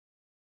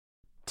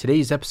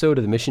Today's episode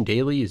of the Mission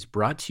Daily is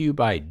brought to you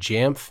by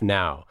Jamf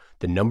Now,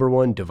 the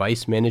 #1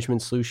 device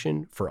management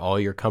solution for all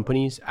your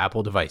company's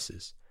Apple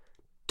devices.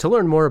 To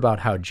learn more about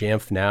how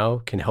Jamf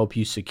Now can help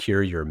you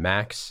secure your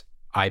Macs,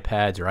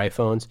 iPads, or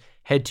iPhones,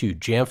 head to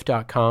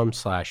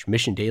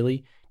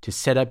jamf.com/missiondaily to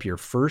set up your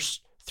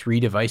first 3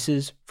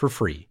 devices for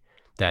free.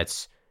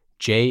 That's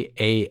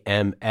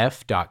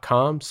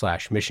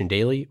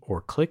jamf.com/missiondaily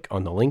or click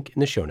on the link in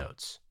the show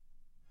notes.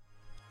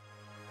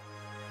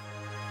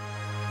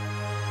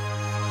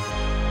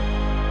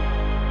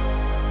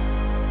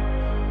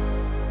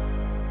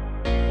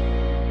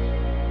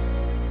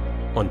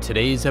 On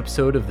today's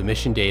episode of the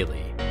Mission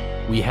Daily,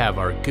 we have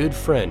our good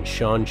friend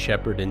Sean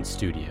Shepard in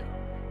studio.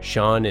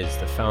 Sean is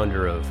the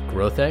founder of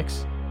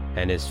GrowthX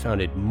and has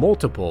founded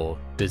multiple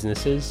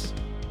businesses,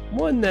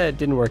 one that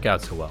didn't work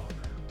out so well.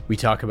 We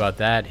talk about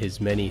that,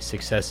 his many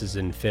successes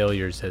and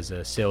failures as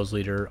a sales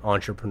leader,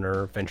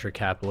 entrepreneur, venture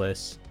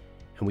capitalist,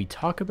 and we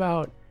talk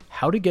about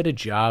how to get a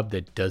job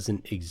that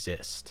doesn't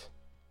exist.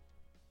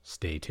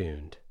 Stay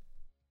tuned.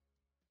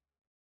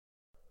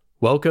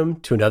 Welcome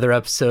to another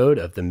episode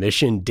of the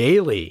Mission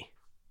Daily.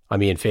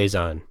 I'm Ian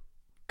Faison,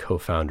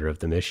 co-founder of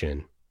The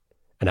Mission,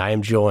 and I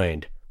am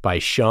joined by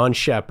Sean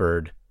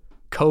Shepard,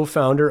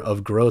 co-founder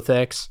of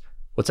GrowthX.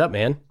 What's up,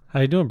 man? How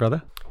you doing,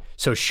 brother?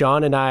 So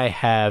Sean and I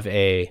have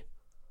a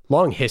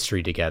long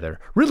history together.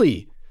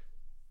 Really,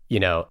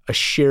 a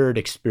shared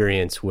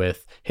experience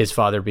with his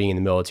father being in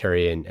the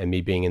military and me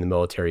being in the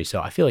military.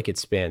 So I feel like it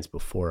spans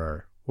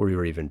before we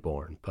were even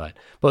born. But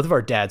both of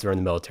our dads were in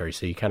the military,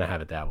 so you kind of have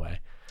it that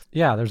way.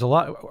 Yeah, there's a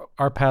lot.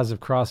 Our paths have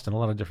crossed in a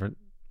lot of different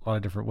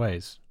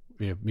ways.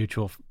 We have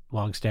mutual,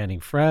 long-standing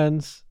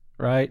friends,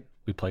 right?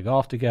 We play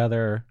golf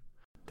together.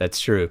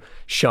 That's true.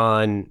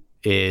 Sean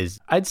is,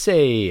 I'd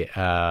say,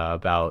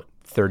 about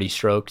 30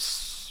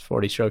 strokes,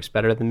 40 strokes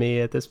better than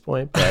me at this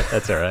point, but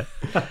that's all right.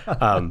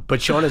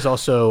 But Sean is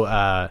also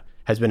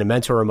has been a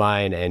mentor of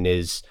mine and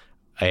is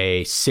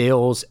a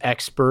sales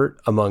expert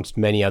amongst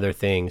many other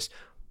things.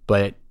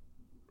 But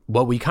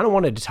what we kind of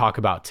wanted to talk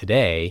about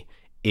today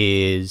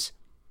is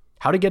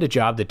how to get a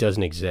job that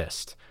doesn't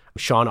exist.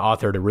 Sean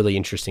authored a really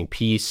interesting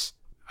piece.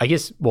 I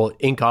guess,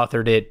 Inc.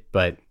 authored it,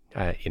 but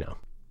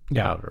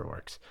however it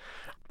works.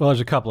 Well, there's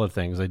a couple of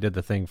things. I did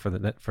the thing for the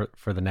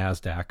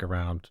NASDAQ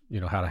around,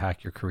 how to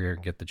hack your career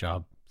and get the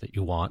job that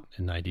you want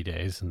in 90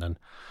 days. And then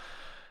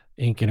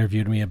Inc.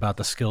 interviewed me about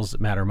the skills that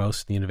matter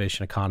most in the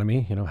innovation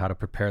economy, how to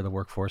prepare the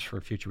workforce for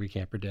a future we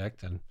can't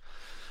predict. And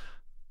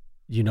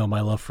my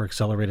love for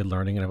accelerated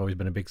learning, and I've always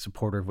been a big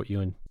supporter of what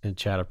you and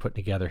Chad are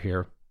putting together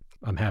here.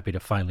 I'm happy to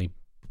finally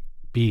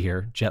be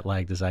here, jet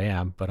lagged as I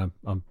am, but I'm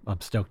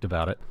stoked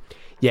about it.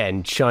 Yeah,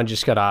 and Sean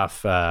just got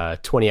off a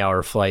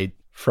 20-hour flight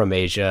from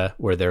Asia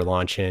where they're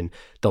launching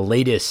the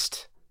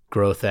latest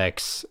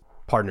GrowthX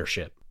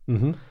partnership.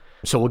 Mm-hmm.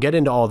 So we'll get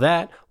into all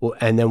that,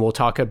 and then we'll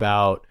talk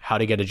about how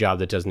to get a job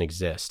that doesn't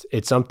exist.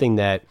 It's something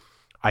that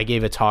I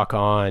gave a talk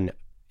on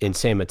in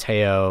San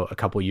Mateo a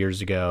couple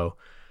years ago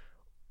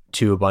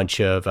to a bunch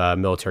of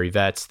military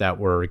vets that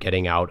were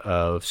getting out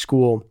of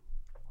school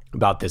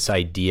about this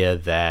idea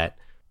that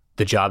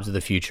the jobs of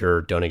the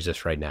future don't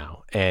exist right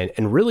now.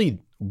 And really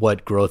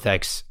what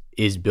GrowthX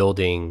is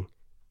building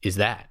is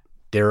that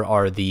there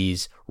are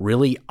these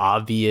really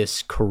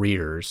obvious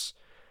careers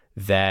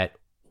that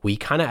we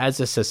kind of as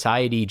a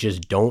society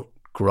just don't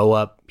grow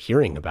up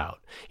hearing about.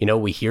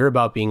 We hear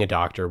about being a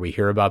doctor, we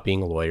hear about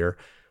being a lawyer,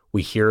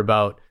 we hear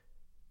about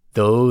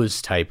those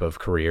type of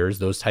careers,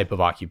 those type of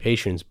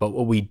occupations, but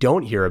what we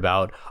don't hear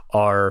about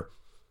are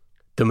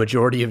the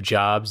majority of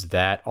jobs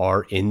that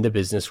are in the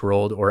business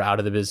world or out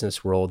of the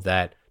business world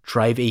that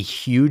drive a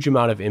huge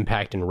amount of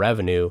impact and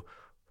revenue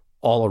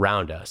all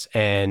around us.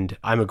 And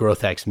I'm a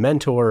GrowthX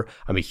mentor.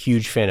 I'm a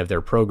huge fan of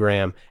their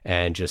program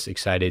and just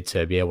excited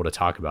to be able to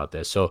talk about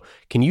this. So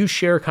can you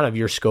share kind of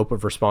your scope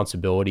of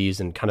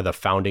responsibilities and kind of the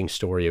founding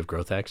story of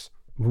GrowthX?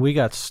 When we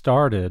got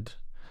started,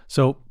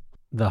 so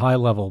the high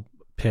level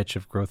pitch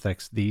of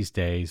GrowthX these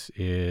days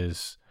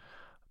is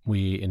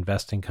we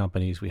invest in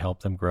companies, we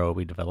help them grow,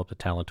 we develop the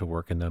talent to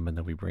work in them, and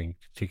then we bring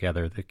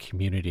together the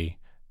community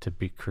to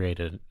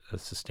create a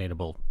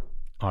sustainable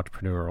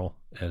entrepreneurial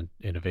and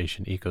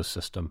innovation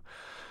ecosystem,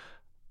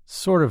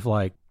 sort of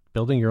like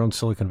building your own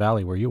Silicon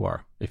Valley where you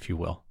are, if you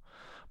will,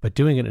 but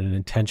doing it in an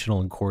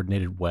intentional and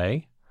coordinated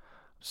way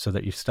so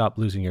that you stop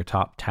losing your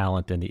top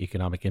talent and the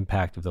economic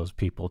impact of those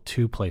people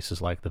to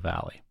places like the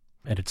Valley.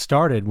 And it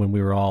started when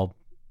we were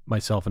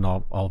myself and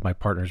all of my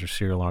partners are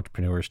serial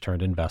entrepreneurs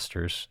turned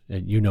investors,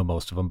 and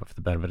most of them, but for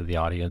the benefit of the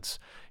audience,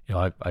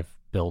 I've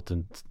built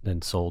and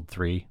sold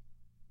 3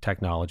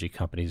 technology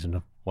companies in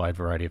a wide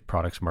variety of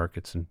products,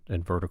 markets,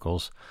 and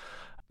verticals.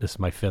 This is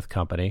my 5th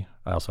company.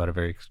 I also had a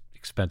very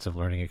expensive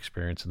learning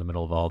experience in the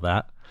middle of all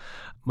that.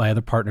 My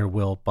other partner,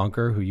 Will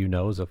Bunker, who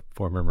is a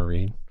former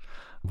Marine.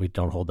 We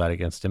don't hold that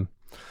against him.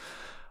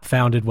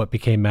 Founded what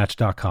became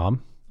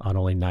Match.com on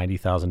only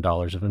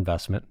 $90,000 of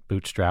investment,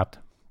 bootstrapped.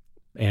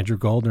 Andrew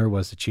Goldner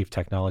was the chief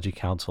technology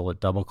counsel at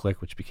DoubleClick,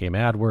 which became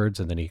AdWords,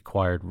 and then he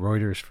acquired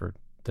Reuters for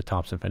the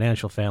Thompson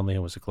Financial family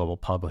and was a global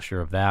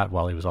publisher of that,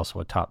 while he was also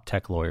a top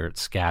tech lawyer at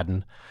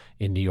Skadden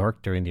in New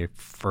York during the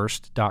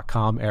first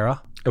 .com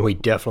era. And we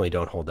definitely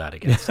don't hold that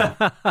against him.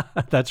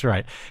 That's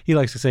right. He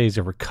likes to say he's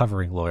a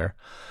recovering lawyer.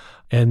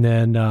 And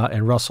then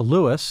and Russell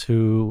Lewis,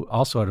 who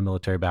also had a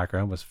military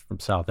background, was from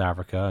South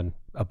Africa and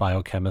a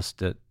biochemist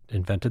that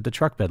invented the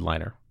truck bed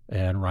liner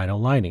and Rhino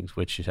Linings,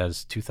 which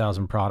has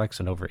 2,000 products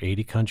in over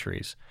 80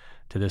 countries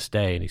to this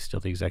day. And he's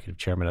still the executive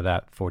chairman of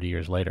that 40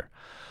 years later.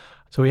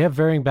 So we have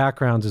varying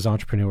backgrounds as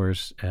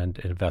entrepreneurs and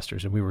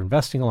investors. And we were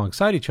investing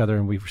alongside each other,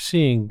 and we were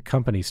seeing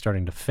companies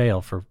starting to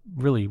fail for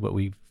really what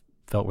we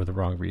felt were the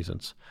wrong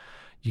reasons.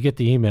 You get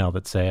the email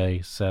that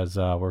says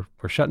we're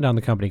shutting down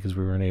the company because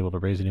we weren't able to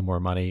raise any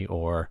more money,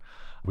 or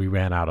we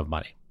ran out of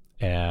money.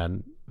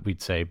 And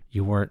we'd say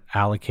you weren't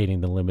allocating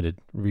the limited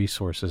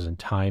resources and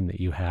time that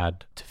you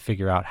had to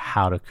figure out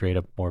how to create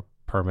a more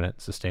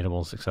permanent,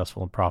 sustainable,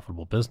 successful, and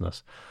profitable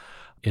business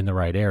in the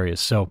right areas.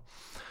 So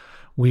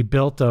we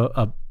built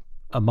a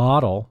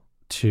model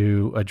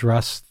to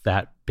address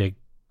that big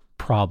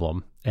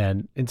problem.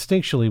 And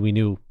instinctually, we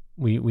knew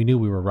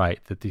we were right,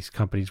 that these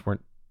companies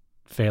weren't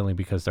failing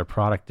because their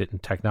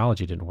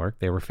technology didn't work.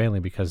 They were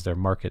failing because their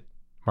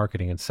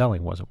marketing and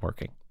selling wasn't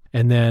working.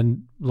 And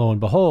then lo and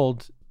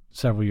behold,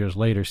 several years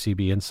later,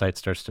 CB Insights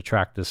starts to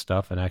track this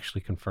stuff and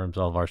actually confirms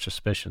all of our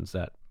suspicions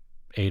that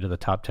 8 of the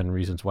top 10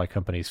 reasons why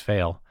companies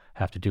fail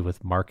have to do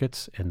with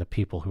markets and the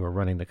people who are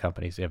running the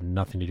companies. They have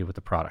nothing to do with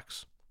the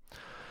products.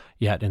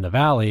 Yet in the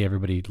Valley,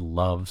 everybody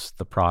loves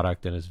the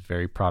product and is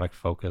very product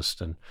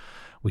focused, and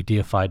we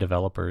deify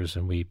developers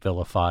and we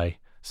vilify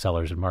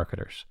sellers and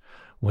marketers.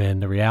 When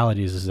the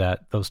reality is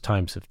that those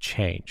times have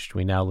changed.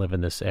 We now live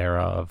in this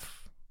era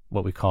of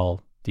what we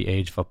call the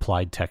age of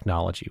applied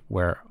technology,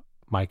 where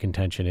my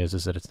contention is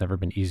that it's never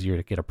been easier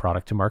to get a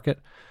product to market.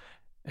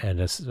 And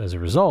as a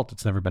result,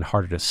 it's never been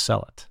harder to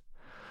sell it.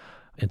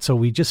 And so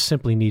we just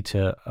simply need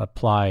to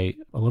apply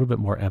a little bit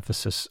more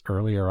emphasis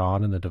earlier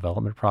on in the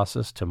development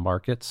process to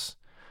markets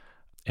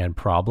and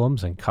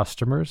problems and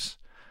customers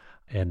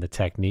and the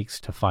techniques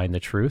to find the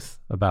truth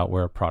about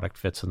where a product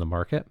fits in the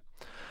market.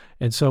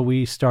 And so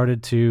we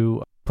started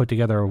to put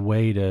together a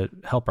way to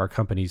help our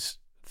companies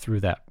through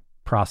that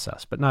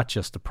process, but not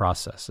just the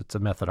process. It's a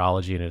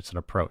methodology and it's an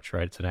approach,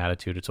 right? It's an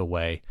attitude, it's a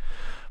way,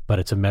 but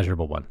it's a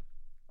measurable one.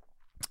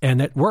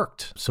 And it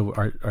worked. So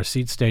our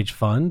seed stage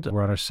fund,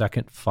 we're on our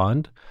second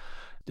fund,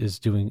 is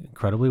doing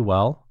incredibly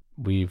well.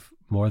 We've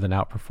more than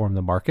outperformed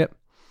the market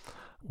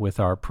with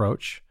our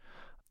approach.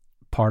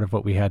 Part of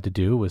what we had to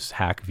do was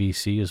hack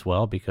VC as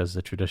well, because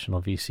the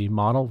traditional VC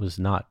model was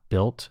not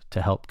built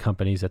to help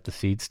companies at the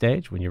seed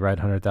stage. When you write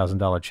a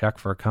 $100,000 check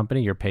for a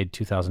company, you're paid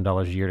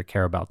 $2,000 a year to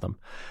care about them.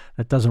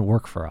 That doesn't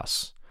work for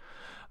us.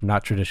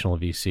 Not traditional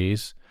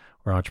VCs.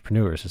 We're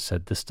entrepreneurs who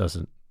said this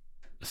doesn't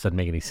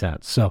make any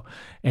sense. So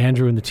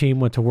Andrew and the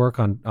team went to work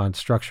on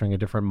structuring a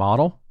different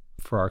model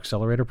for our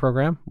accelerator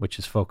program, which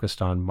is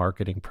focused on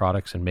marketing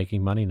products and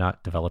making money,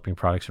 not developing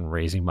products and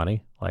raising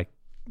money like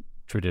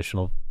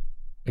traditional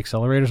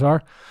accelerators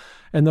are.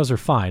 And those are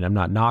fine. I'm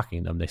not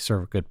knocking them. They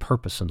serve a good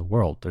purpose in the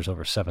world. There's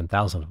over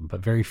 7,000 of them,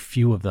 but very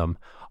few of them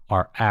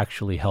are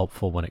actually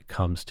helpful when it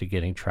comes to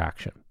getting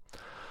traction.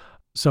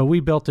 So we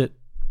built it,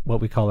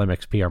 what we call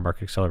MXP, our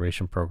Market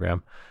Acceleration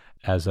Program,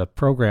 as a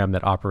program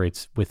that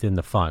operates within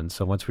the fund.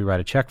 So once we write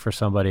a check for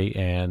somebody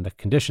and the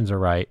conditions are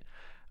right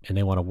and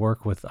they want to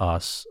work with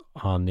us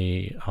on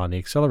the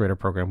accelerator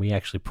program, we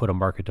actually put a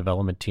market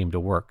development team to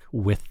work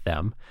with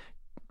them,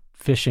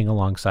 fishing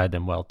alongside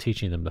them while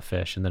teaching them to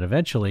fish. And then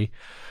eventually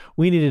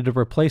we needed to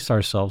replace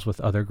ourselves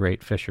with other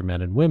great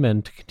fishermen and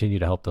women to continue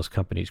to help those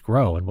companies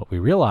grow. And what we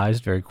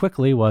realized very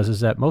quickly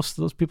is that most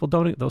of those people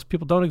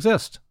don't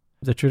exist.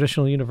 The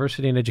traditional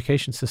university and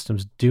education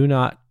systems do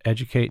not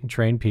educate and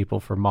train people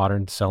for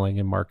modern selling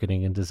and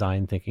marketing and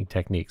design thinking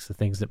techniques, the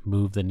things that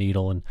move the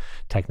needle in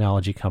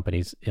technology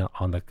companies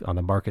on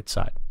the market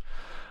side.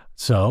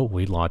 So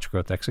we launched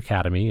GrowthX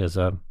Academy as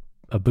a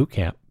boot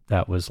camp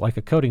that was like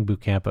a coding boot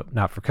camp, but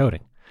not for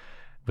coding.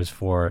 It was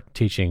for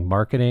teaching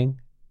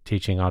marketing,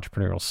 teaching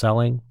entrepreneurial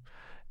selling,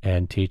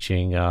 and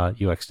teaching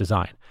UX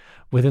design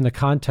within the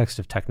context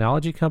of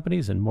technology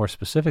companies, and more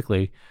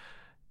specifically,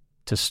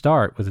 to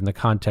start within the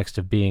context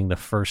of being the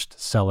first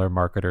seller,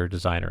 marketer,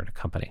 designer in a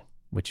company,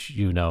 which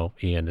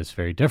Ian, is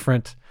very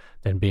different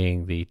than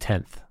being the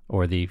 10th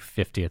or the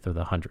 50th or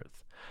the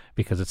 100th,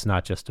 because it's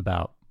not just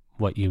about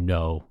what you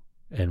know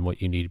and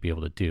what you need to be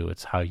able to do.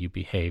 It's how you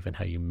behave and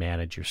how you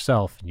manage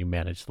yourself, and you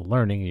manage the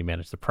learning and you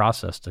manage the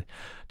process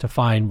to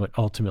find what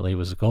ultimately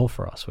was the goal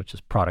for us, which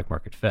is product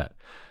market fit.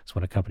 So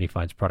when a company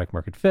finds product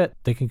market fit,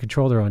 they can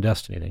control their own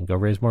destiny. They can go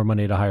raise more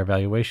money at a higher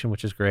valuation,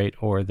 which is great,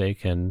 or they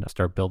can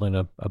start building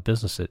a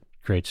business that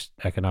creates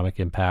economic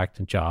impact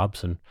and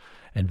jobs and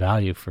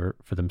value for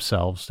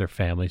themselves, their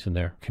families, and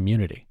their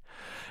community.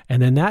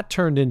 And then that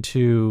turned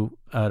into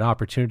an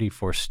opportunity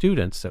for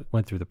students that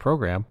went through the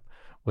program,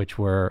 which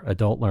were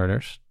adult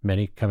learners,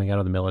 many coming out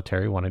of the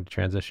military wanting to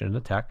transition into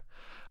tech,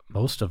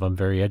 most of them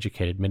very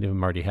educated. Many of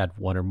them already had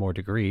one or more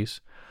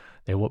degrees,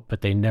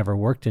 but they never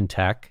worked in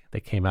tech.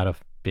 They came out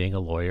of being a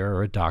lawyer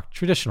or a doctor,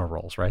 traditional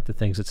roles, right? The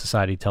things that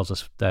society tells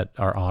us that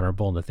are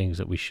honorable and the things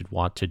that we should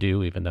want to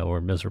do, even though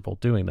we're miserable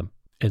doing them.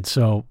 And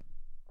so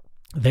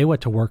they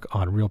went to work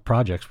on real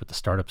projects with the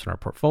startups in our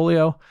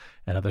portfolio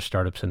and other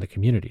startups in the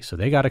community. So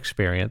they got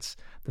experience.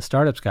 The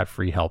startups got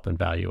free help and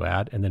value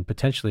add. And then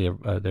potentially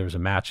there was a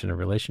match and a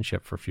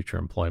relationship for future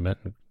employment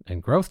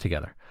and growth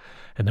together.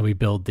 And then we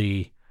build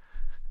the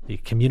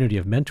community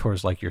of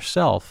mentors like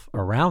yourself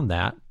around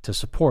that to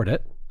support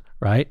it,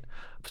 right?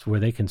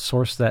 Where they can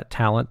source that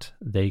talent,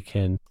 they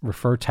can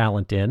refer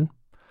talent in.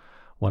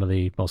 One of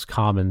the most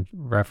common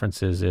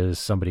references is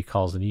somebody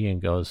calls an Ian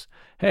and goes,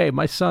 "Hey,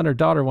 my son or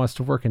daughter wants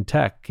to work in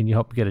tech. Can you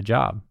help me get a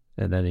job?"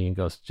 And then Ian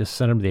goes, "Just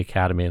send them to the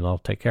academy and they'll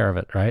take care of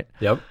it," right?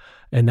 Yep.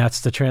 And that's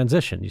the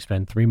transition. You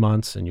spend 3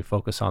 months and you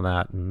focus on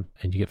that and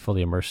you get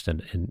fully immersed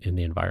in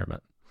the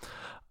environment.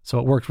 So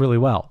it worked really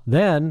well.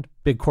 Then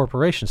big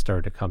corporations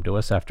started to come to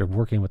us after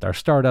working with our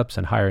startups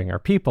and hiring our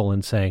people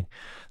and saying,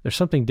 there's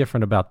something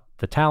different about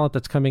the talent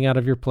that's coming out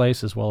of your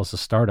place as well as the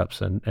startups.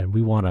 And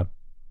we want to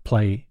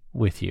play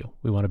with you.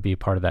 We want to be a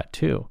part of that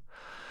too.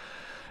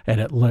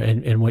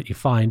 And what you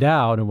find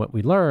out and what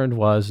we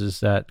learned is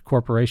that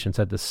corporations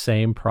had the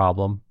same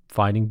problem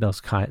finding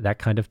that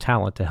kind of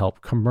talent to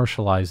help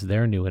commercialize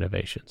their new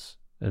innovations.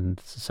 And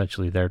it's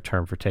essentially their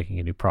term for taking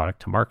a new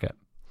product to market.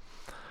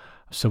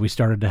 So we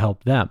started to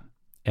help them.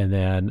 And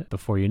then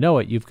before you know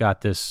it, you've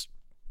got this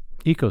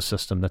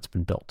ecosystem that's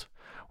been built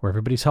where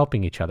everybody's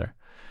helping each other.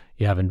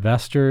 You have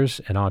investors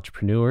and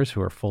entrepreneurs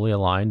who are fully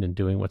aligned and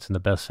doing what's in the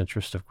best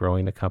interest of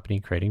growing the company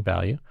and creating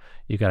value.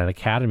 You've got an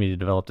academy to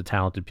develop the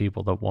talented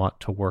people that want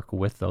to work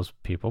with those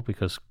people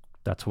because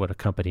that's what a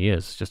company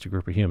is. It's just a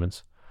group of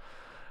humans.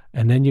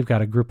 And then you've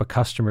got a group of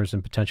customers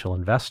and potential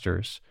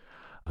investors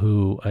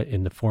who,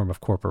 in the form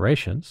of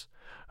corporations,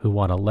 who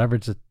want to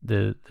leverage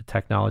the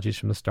technologies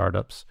from the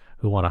startups,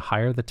 who want to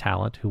hire the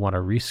talent, who want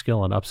to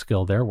reskill and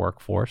upskill their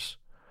workforce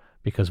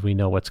because we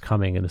know what's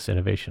coming in this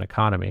innovation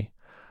economy.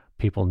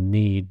 People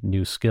need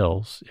new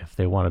skills if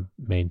they want to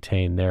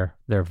maintain their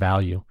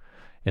value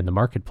in the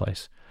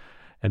marketplace.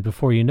 And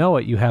before you know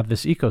it, you have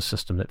this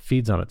ecosystem that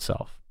feeds on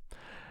itself.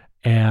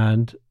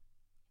 And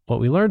what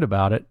we learned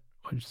about it,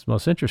 which is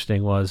most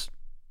interesting, was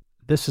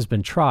this has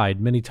been tried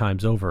many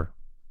times over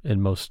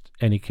in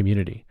any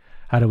community.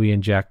 How do we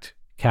inject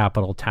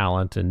capital,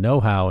 talent, and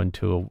know-how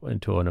into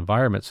an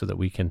environment so that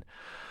we can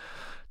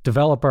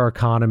develop our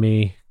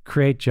economy,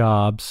 create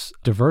jobs,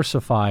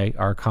 diversify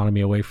our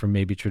economy away from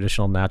maybe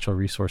traditional natural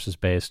resources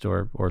based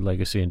or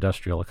legacy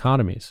industrial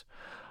economies?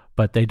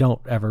 But they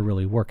don't ever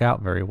really work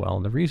out very well.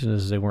 And the reason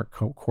is they weren't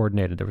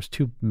coordinated. There was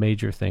two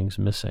major things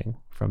missing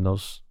from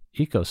those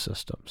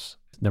ecosystems.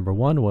 Number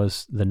one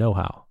was the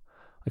know-how.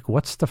 Like,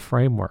 what's the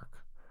framework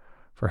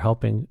for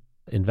helping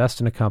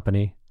invest in a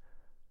company,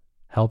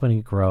 helping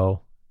it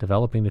grow,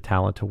 developing the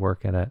talent to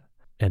work in it,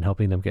 and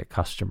helping them get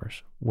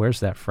customers? Where's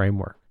that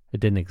framework? It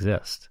didn't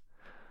exist.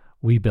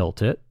 We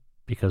built it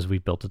because we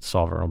built it to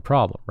solve our own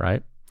problem,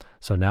 right?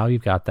 So now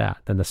you've got that.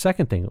 Then the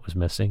second thing that was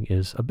missing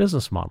is a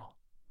business model.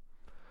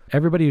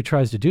 Everybody who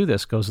tries to do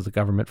this goes to the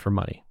government for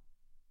money,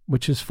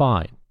 which is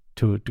fine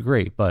to a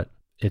degree, but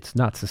it's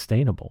not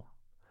sustainable.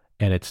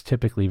 And it's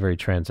typically very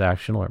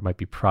transactional, or it might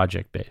be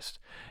project-based.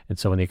 And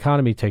so when the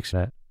economy takes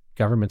that,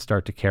 governments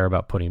start to care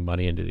about putting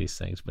money into these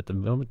things. But the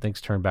moment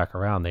things turn back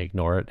around, they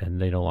ignore it and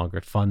they no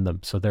longer fund them.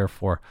 So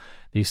therefore,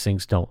 these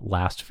things don't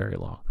last very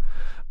long.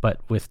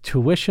 But with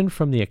tuition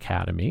from the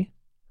academy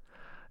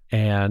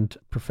and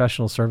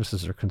professional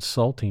services or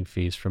consulting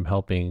fees from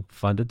helping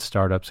funded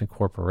startups and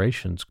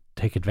corporations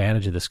take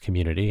advantage of this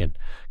community and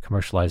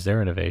commercialize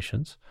their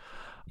innovations,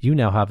 you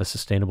now have a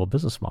sustainable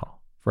business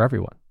model for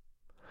everyone.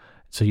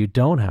 So you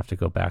don't have to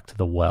go back to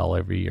the well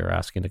every year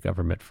asking the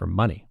government for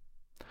money.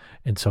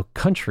 And so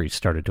countries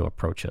started to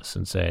approach us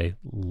and say,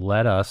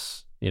 let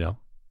us,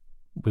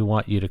 we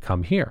want you to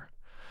come here.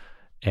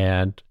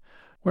 And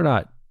we're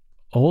not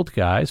old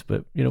guys,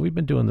 but, we've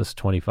been doing this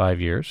 25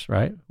 years,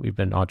 right? We've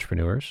been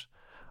entrepreneurs.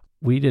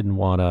 We didn't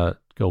want to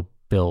go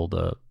build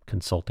a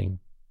consulting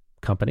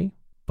company,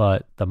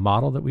 but the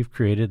model that we've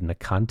created and the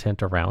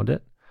content around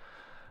it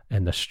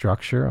and the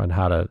structure on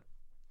how to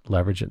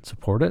leverage it and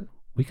support it,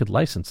 we could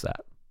license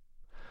that.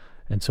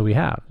 And so we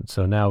have. And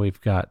so now we've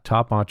got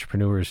top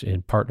entrepreneurs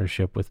in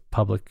partnership with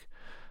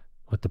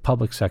the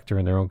public sector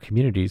in their own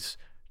communities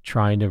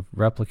trying to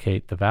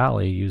replicate the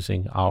Valley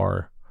using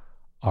our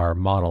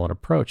model and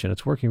approach. And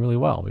it's working really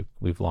well.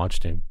 We've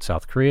launched in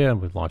South Korea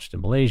and we've launched in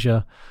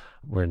Malaysia.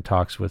 We're in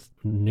talks with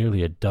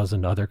nearly a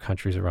dozen other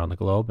countries around the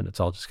globe, and it's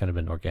all just kind of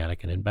been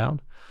organic and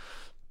inbound.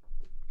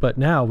 But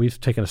now we've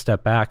taken a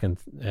step back and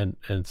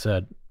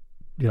said,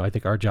 I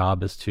think our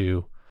job is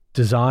to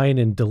design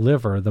and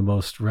deliver the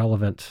most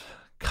relevant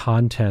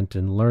content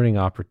and learning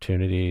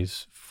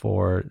opportunities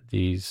for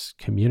these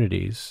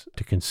communities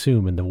to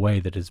consume in the way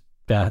that is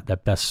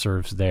that best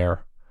serves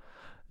their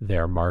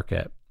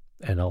market,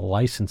 and to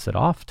license it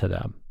off to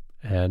them.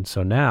 And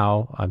so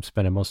now I'm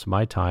spending most of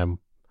my time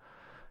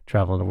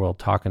traveling the world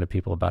talking to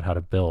people about how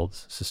to build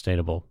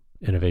sustainable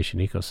innovation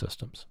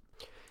ecosystems.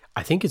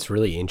 I think it's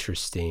really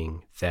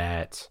interesting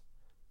that,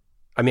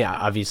 I mean,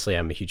 obviously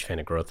I'm a huge fan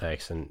of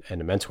GrowthX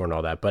and a mentor and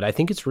all that, but I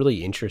think it's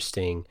really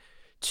interesting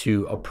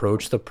to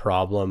approach the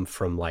problem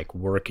from like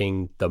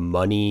working the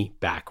money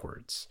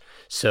backwards.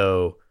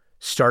 So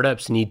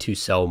startups need to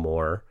sell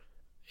more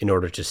in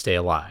order to stay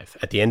alive.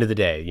 At the end of the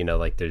day, you know,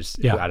 like there's,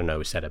 I don't know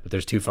who said it, but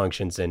there's two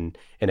functions in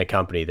a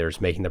company. There's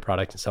making the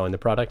product and selling the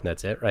product, and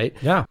that's it, right?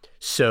 Yeah.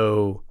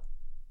 So,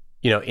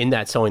 you know, in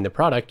that selling the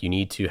product, you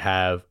need to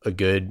have a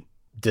good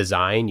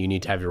design. You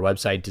need to have your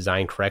website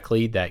designed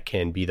correctly that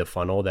can be the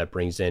funnel that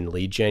brings in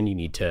lead gen. You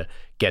need to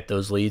get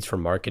those leads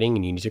from marketing,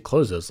 and you need to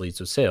close those leads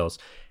with sales.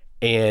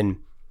 And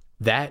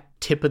that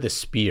tip of the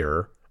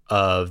spear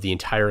of the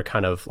entire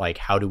kind of like,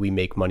 how do we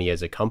make money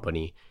as a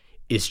company,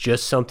 is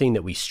just something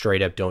that we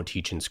straight up don't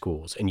teach in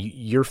schools. And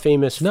you're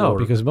famous for... No,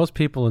 because most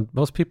people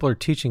are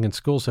teaching in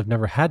schools have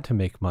never had to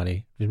make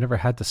money. They've never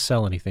had to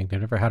sell anything. They've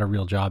never had a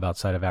real job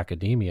outside of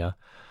academia.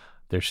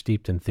 They're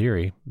steeped in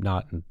theory,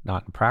 not in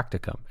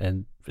practicum.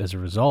 And as a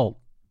result,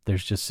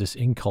 there's just this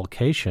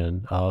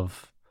inculcation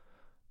of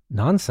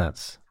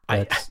nonsense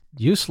that's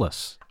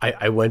useless.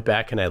 I went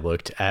back and I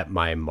looked at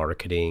my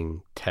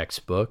marketing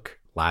textbook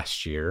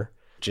last year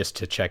just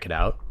to check it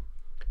out.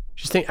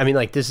 Just think, I mean,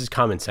 like, this is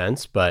common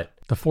sense, but...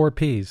 The 4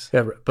 Ps.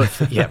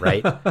 Yeah,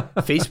 right?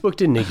 Facebook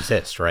didn't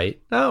exist,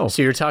 right? No.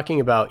 So you're talking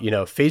about, you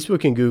know,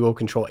 Facebook and Google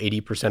control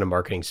 80% of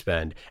marketing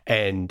spend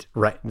and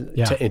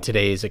in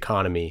today's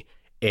economy.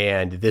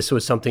 And this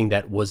was something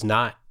that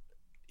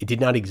it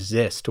did not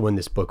exist when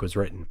this book was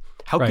written.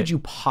 How could you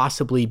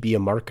possibly be a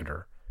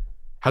marketer?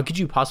 How could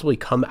you possibly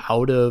come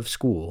out of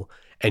school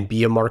and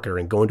be a marketer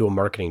and go into a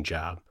marketing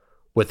job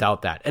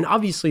without that? And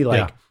obviously,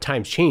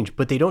 times change,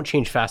 but they don't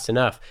change fast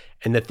enough.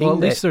 And the thing,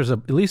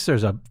 at least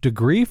there's a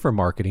degree for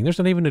marketing. There's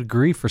not even a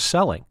degree for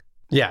selling.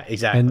 Yeah,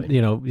 exactly. And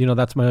you know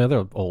that's my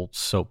other old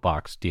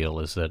soapbox deal,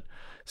 is that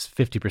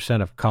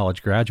 50% of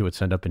college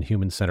graduates end up in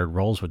human-centered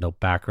roles with no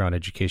background,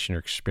 education, or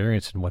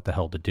experience in what the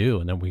hell to do.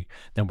 And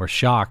then we're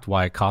shocked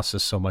why it costs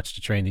us so much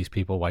to train these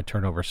people, why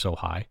turnover is so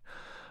high,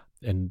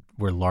 and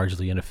we're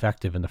largely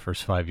ineffective in the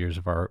first 5 years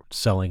of our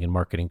selling and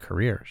marketing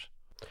careers.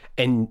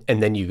 And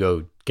then you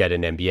go get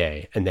an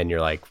MBA, and then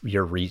you're like,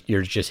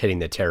 you're just hitting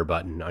the tear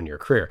button on your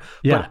career.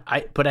 Yeah.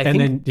 But I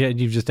think then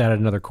you've just added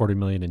another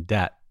 $250,000 in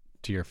debt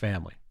to your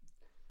family.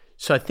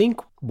 So I think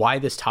why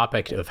this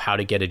topic of how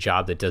to get a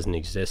job that doesn't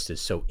exist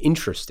is so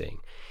interesting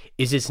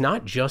is it's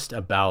not just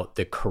about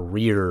the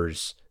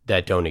careers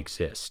that don't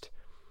exist,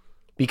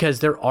 because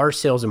there are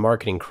sales and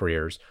marketing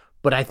careers,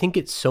 but I think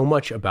it's so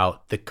much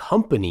about the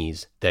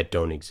companies that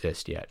don't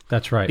exist yet.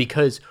 That's right.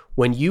 Because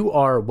when you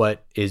are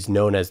what is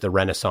known as the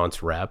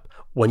Renaissance rep,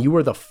 when you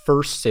are the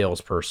first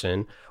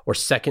salesperson or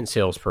second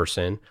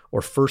salesperson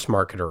or first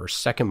marketer or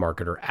second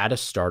marketer at a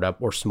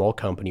startup or small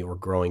company or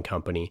growing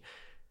company,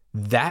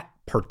 that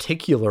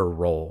particular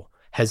role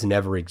has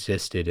never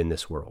existed in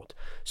this world.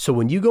 So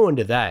when you go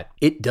into that,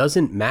 it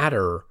doesn't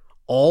matter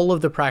all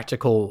of the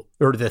practical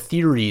or the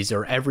theories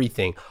or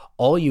everything.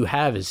 All you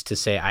have is to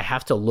say, I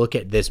have to look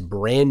at this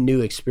brand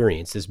new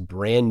experience, this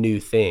brand new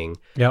thing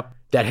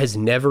that has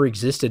never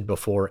existed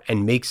before,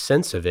 and make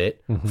sense of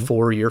it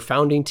for your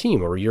founding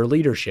team or your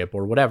leadership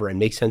or whatever, and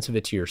make sense of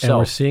it to yourself. And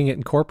we're seeing it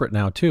in corporate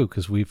now too,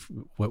 because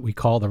what we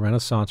call the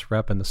Renaissance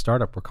rep in the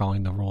startup, we're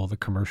calling the role of the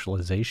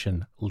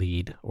commercialization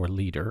lead or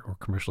leader or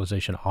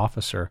commercialization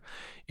officer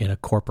in a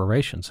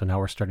corporation. So now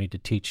we're starting to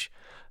teach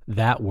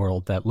that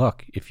world that,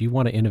 look, if you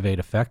want to innovate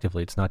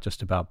effectively, it's not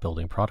just about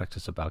building products,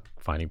 it's about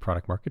finding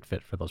product market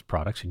fit for those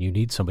products, and you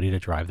need somebody to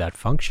drive that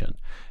function.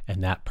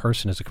 And that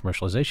person is a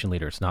commercialization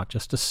leader. It's not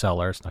just a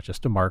seller, it's not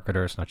just a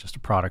marketer, it's not just a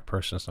product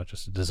person, it's not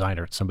just a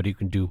designer. It's somebody who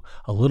can do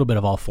a little bit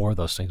of all 4 of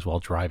those things while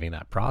driving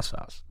that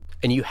process.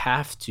 And you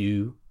have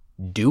to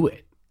do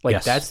it.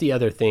 Like, that's the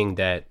other thing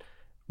that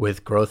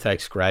with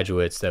GrowthX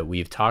graduates that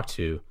we've talked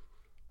to,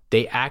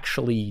 they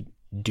actually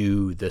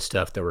do the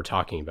stuff that we're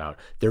talking about.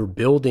 They're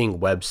building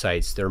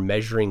websites, they're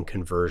measuring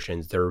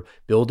conversions, they're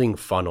building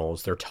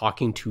funnels, they're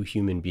talking to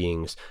human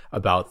beings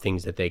about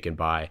things that they can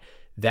buy.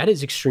 That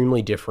is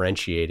extremely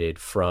differentiated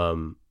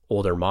from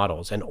older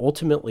models. And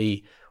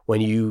ultimately, when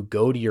you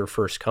go to your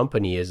first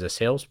company as a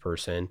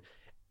salesperson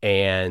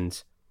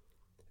and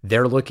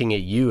they're looking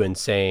at you and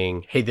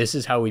saying, hey, this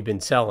is how we've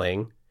been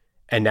selling,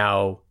 and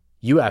now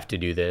you have to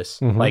do this,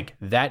 like,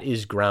 that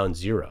is ground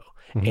zero.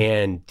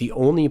 And the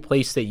only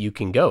place that you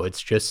can go,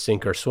 it's just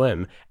sink or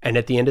swim. And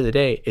at the end of the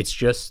day, it's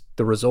just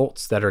the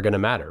results that are going to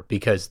matter,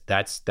 because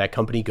that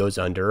company goes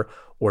under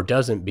or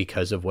doesn't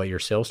because of what your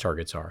sales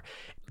targets are.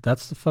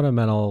 That's the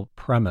fundamental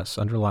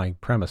underlying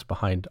premise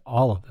behind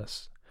all of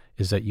this,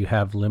 is that you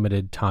have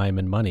limited time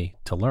and money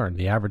to learn.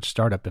 The average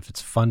startup, if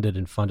it's funded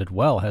and funded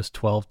well, has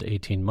 12 to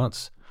 18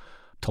 months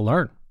to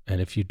learn. And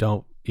if you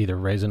don't either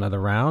raise another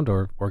round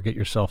or get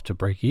yourself to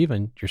break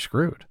even, you're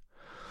screwed.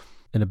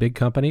 In a big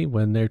company,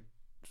 when they're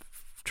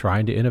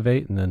trying to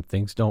innovate and then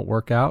things don't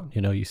work out,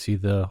 you see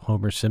the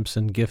Homer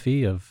Simpson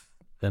Giphy of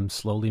them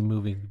slowly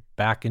moving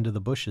back into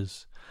the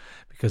bushes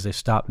because they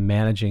stopped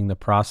managing the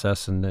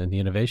process and the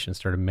innovation,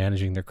 started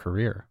managing their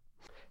career.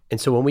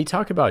 And so when we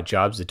talk about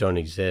jobs that don't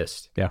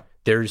exist, Yeah.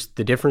 there's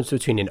the difference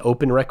between an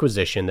open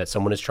requisition that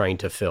someone is trying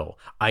to fill.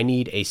 I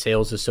need a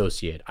sales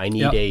associate. I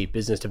need a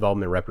business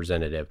development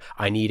representative.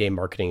 I need a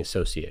marketing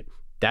associate.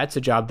 That's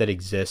a job that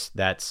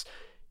exists.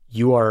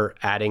 You are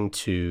adding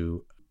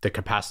to the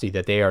capacity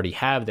that they already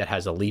have that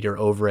has a leader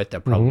over it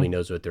that probably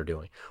knows what they're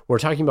doing. We're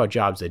talking about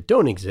jobs that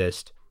don't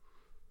exist.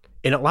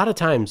 And a lot of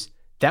times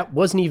that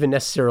wasn't even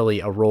necessarily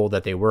a role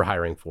that they were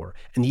hiring for.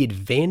 And the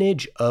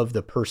advantage of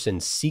the person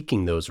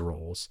seeking those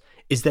roles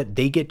is that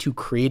they get to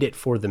create it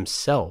for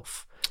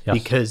themselves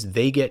because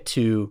they get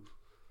to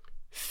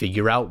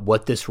figure out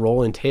what this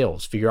role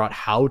entails, figure out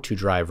how to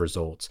drive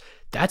results.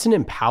 That's an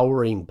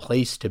empowering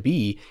place to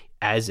be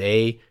as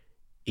a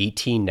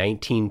 18,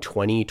 19,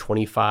 20,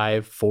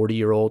 25,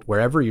 40-year-old,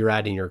 wherever you're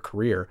at in your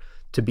career,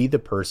 to be the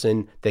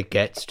person that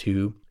gets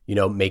to,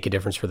 make a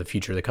difference for the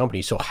future of the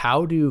company. So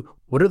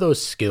what are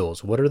those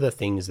skills? What are the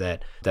things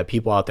that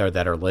people out there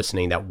that are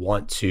listening that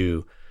want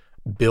to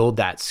build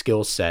that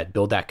skill set,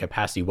 build that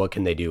capacity? What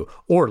can they do?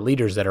 Or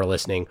leaders that are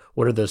listening,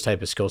 what are those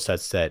type of skill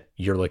sets that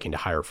you're looking to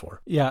hire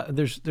for? Yeah,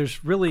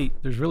 there's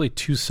really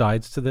two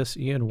sides to this,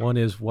 Ian. One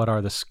is, what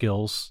are the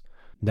skills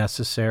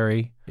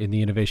necessary in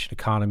the innovation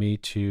economy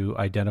to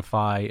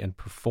identify and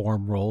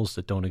perform roles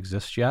that don't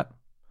exist yet?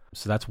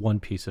 So that's one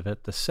piece of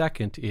it. The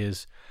second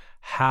is,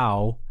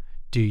 how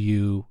do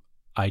you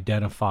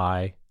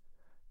identify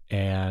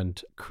and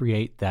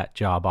create that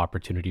job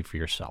opportunity for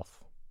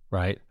yourself,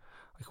 right?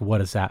 Like, what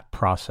does that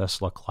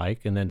process look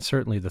like? And then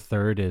certainly the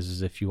third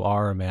is if you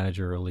are a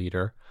manager or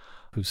leader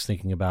who's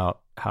thinking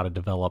about how to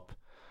develop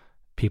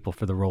people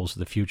for the roles of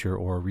the future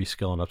or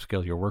reskill and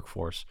upskill your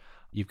workforce,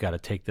 you've got to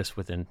take this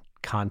within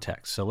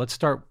context. So let's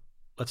start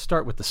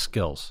with the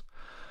skills.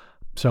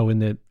 So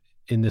in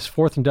this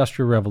fourth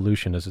industrial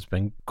revolution, as it's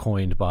been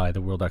coined by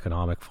the World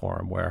Economic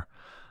Forum, where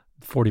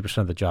 40%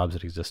 of the jobs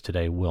that exist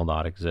today will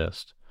not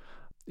exist,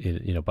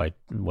 by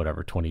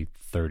whatever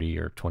 2030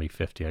 or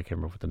 2050. I can't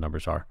remember what the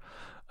numbers are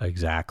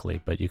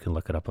exactly, but you can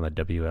look it up on the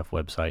WF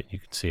website. You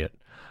can see it.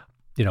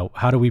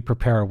 How do we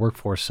prepare our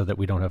workforce so that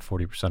we don't have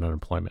 40%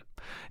 unemployment?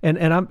 And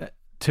I'm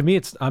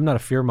not a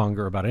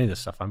fearmonger about any of this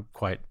stuff. I'm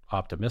quite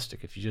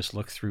optimistic. If you just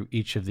look through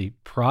each of the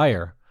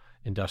prior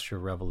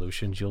industrial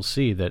revolutions, you'll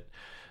see that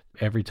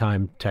every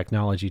time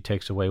technology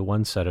takes away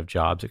one set of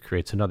jobs, it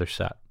creates another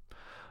set.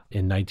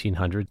 In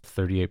 1900,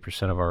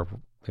 38% of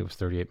it was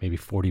 38, maybe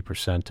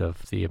 40%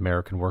 of the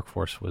American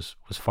workforce was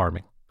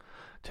farming.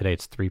 Today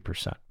it's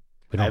 3%.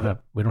 We don't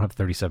have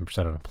 37%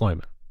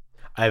 unemployment.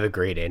 I have a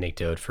great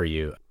anecdote for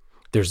you.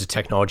 There's a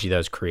technology that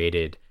was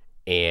created,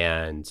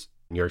 and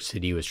New York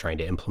City was trying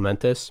to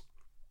implement this,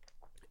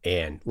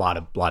 and a lot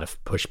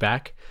of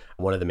pushback.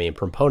 One of the main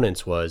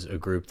proponents was a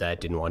group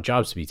that didn't want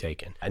jobs to be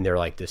taken, and they're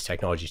like, "This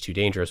technology is too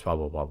dangerous." Blah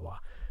blah blah blah.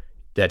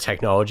 That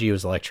technology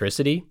was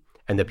electricity,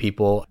 and the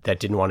people that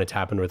didn't want it to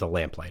happen were the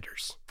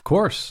lamplighters. Of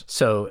course.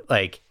 So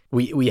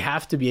we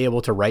have to be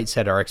able to right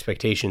set our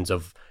expectations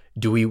of,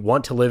 do we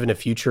want to live in a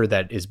future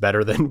that is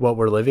better than what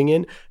we're living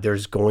in?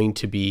 There's going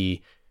to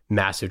be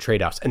massive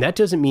trade-offs. And that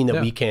doesn't mean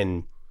that we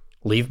can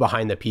leave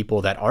behind the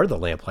people that are the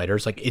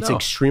lamplighters. It's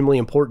extremely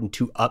important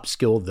to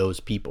upskill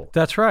those people.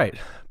 That's right.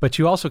 But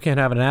you also can't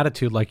have an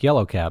attitude like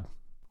Yellow Cab.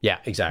 Yeah,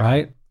 exactly.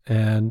 Right?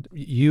 And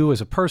you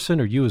as a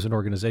person or you as an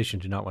organization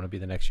do not want to be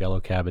the next Yellow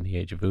Cab in the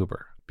age of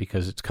Uber,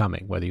 because it's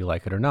coming, whether you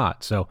like it or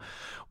not. So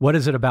what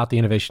is it about the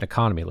innovation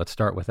economy? Let's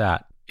start with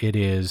that. It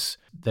is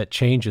that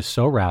change is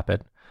so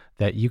rapid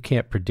that you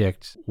can't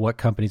predict what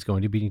company's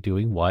going to be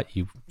doing what.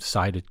 You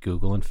cited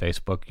Google and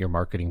Facebook. Your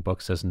marketing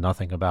book says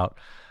nothing about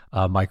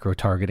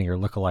micro-targeting or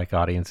lookalike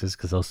audiences,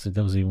 because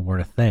those even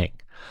weren't a thing.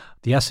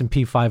 The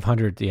S&P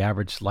 500, the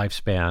average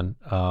lifespan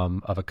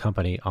of a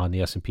company on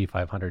the S&P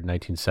 500 in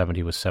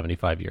 1970 was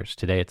 75 years.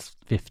 Today it's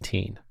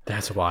 15.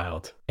 That's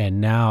wild.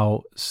 And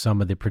now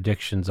some of the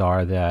predictions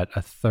are that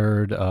a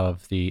third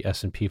of the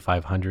S&P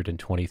 500 in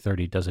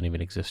 2030 doesn't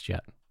even exist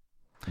yet.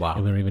 Wow.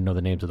 And we don't even know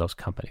the names of those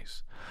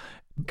companies.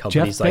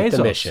 Companies Jeff like Bezos,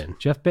 The Mission.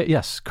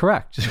 Yes,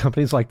 correct.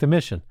 Companies like The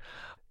Mission.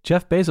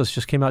 Jeff Bezos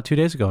just came out 2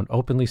 days ago and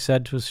openly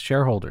said to his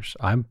shareholders,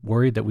 "I'm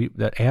worried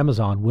that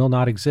Amazon will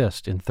not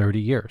exist in 30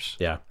 years."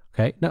 Yeah.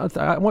 Okay. Now,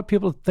 I want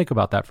people to think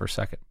about that for a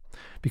second,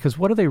 because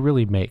what do they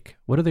really make?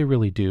 What do they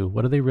really do?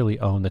 What do they really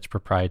own that's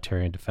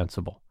proprietary and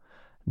defensible?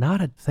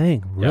 Not a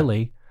thing,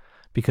 really,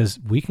 because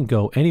we can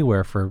go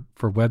anywhere for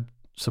web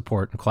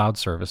support and cloud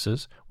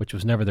services, which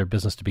was never their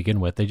business to begin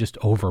with. They just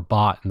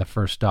overbought in the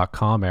first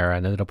 .com era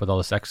and ended up with all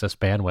this excess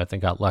bandwidth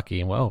and got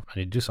lucky and, well, I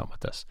need to do something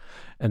with this.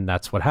 And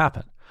that's what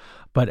happened.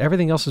 But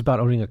everything else is about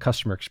owning a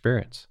customer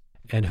experience.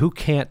 And who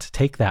can't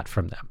take that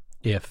from them?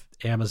 If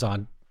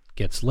Amazon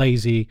gets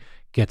lazy,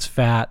 gets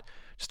fat,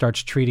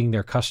 starts treating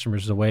their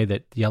customers the way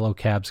that Yellow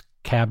Cab's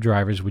cab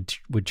drivers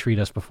would treat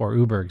us before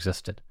Uber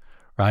existed,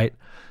 right?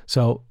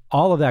 So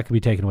all of that can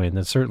be taken away. And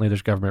then certainly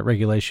there's government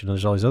regulation, and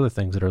there's all these other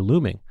things that are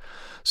looming.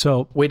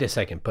 So wait a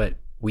second, but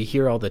we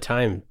hear all the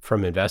time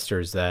from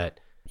investors that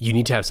you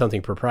need to have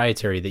something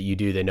proprietary that you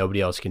do that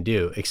nobody else can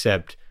do,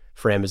 except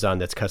for Amazon,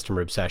 that's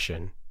customer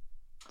obsession.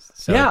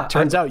 So it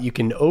turns out you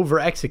can over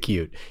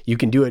execute. You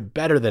can do it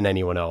better than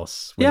anyone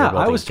else.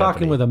 I was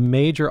talking with a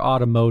major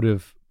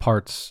automotive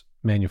parts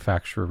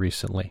manufacturer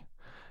recently.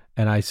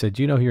 And I said,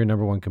 do you know who your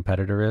number one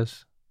competitor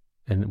is?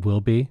 And it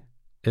will be?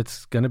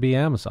 It's going to be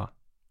Amazon.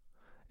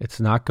 It's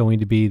not going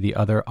to be the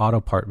other auto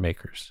part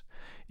makers.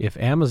 If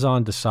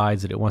Amazon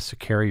decides that it wants to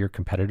carry your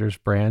competitors'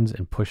 brands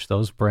and push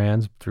those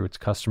brands through its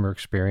customer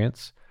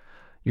experience,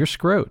 you're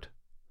screwed.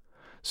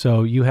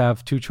 So you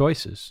have two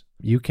choices.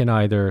 You can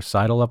either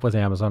sidle up with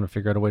Amazon and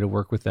figure out a way to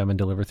work with them and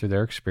deliver through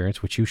their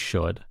experience, which you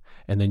should,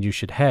 and then you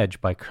should hedge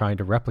by trying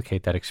to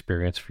replicate that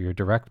experience for your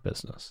direct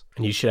business.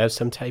 And you should have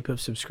some type of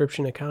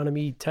subscription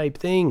economy type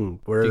thing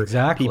where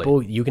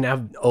people, you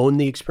can own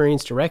the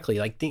experience directly.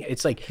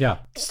 It's like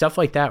stuff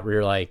like that where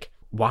you're like,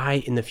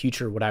 why in the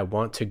future would I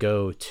want to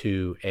go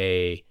to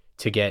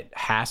get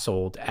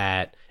hassled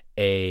at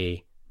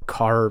a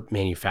car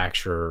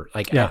manufacturer?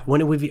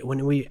 When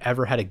have we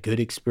ever had a good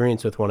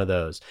experience with one of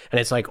those? And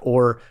it's like,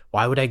 or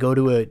why would I go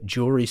to a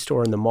jewelry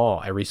store in the mall?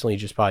 I recently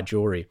just bought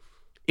jewelry.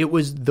 It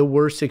was the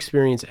worst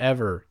experience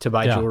ever to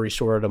buy jewelry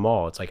store at a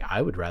mall. It's like,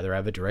 I would rather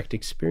have a direct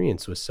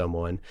experience with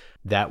someone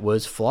that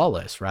was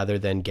flawless rather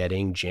than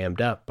getting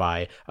jammed up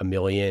by a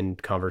million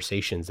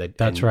conversations.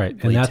 That's right.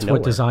 And that's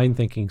what design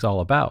thinking is all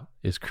about,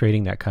 is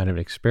creating that kind of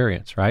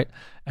experience, right?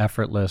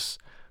 Effortless,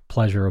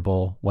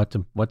 pleasurable. What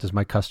does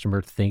my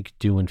customer think,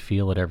 do, and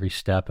feel at every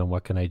step? And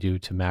what can I do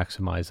to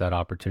maximize that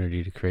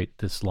opportunity to create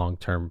this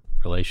long-term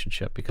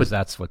relationship? Because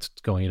that's what's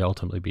going to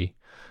ultimately be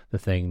the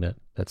thing that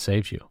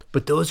saves you.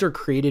 But those are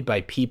created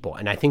by people.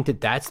 And I think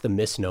that's the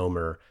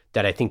misnomer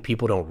that I think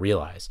people don't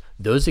realize.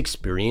 Those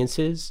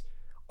experiences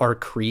are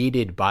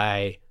created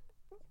by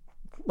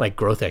like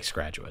GrowthX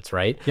graduates,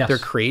 right? Yes. They're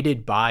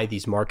created by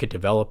these market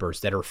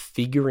developers that are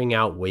figuring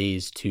out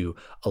ways to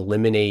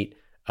eliminate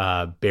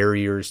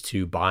barriers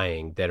to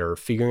buying, that are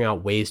figuring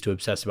out ways to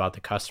obsess about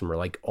the customer.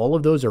 Like all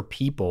of those are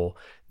people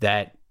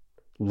that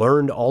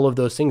learned all of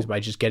those things by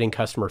just getting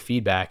customer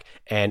feedback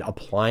and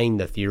applying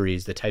the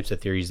types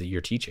of theories that you're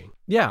teaching.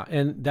 Yeah.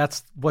 And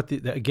that's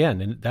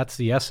and that's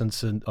the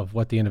essence of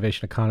what the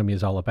innovation economy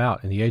is all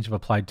about. In the age of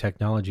applied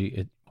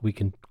technology, we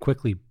can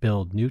quickly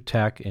build new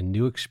tech and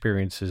new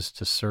experiences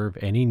to serve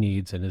any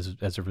needs. And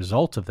as a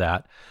result of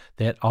that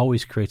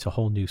always creates a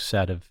whole new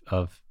set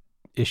of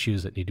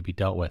issues that need to be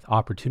dealt with,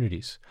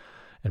 opportunities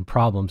and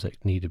problems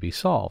that need to be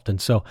solved. And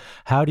so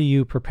how do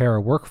you prepare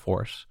a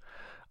workforce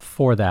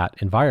for that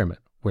environment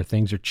where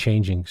things are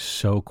changing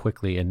so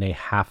quickly and they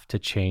have to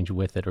change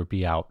with it or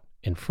be out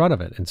in front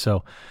of it? And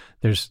so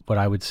there's what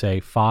I would say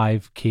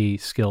 5 key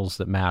skills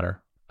that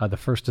matter. The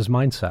first is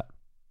mindset.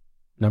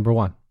 Number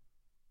 1,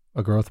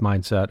 a growth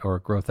mindset, or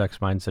a GrowthX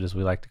mindset as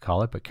we like to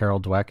call it. But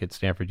Carol Dweck at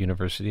Stanford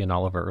University and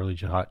all of our early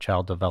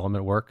child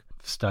development work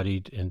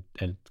studied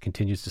and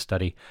continues to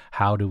study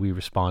how do we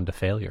respond to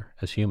failure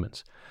as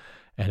humans.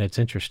 And it's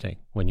interesting.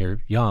 When you're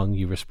young,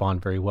 you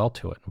respond very well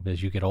to it.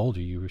 As you get older,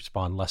 you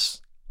respond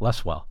less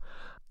well.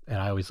 And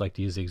I always like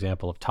to use the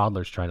example of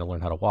toddlers trying to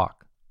learn how to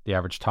walk. The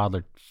average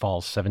toddler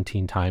falls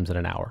 17 times in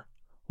an hour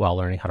while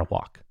learning how to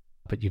walk.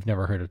 But you've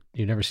never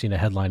seen a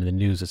headline in the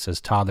news that says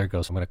toddler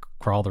goes, I'm going to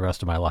crawl the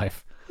rest of my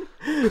life.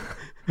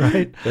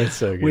 Right? That's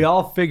so good. We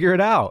all figure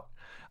it out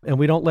and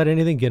we don't let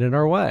anything get in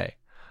our way.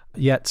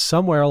 Yet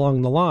somewhere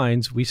along the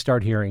lines, we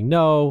start hearing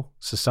no.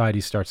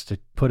 Society starts to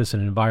put us in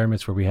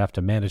environments where we have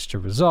to manage to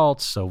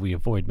results, so we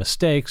avoid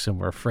mistakes and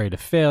we're afraid of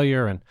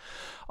failure, and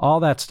all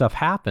that stuff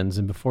happens.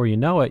 And before you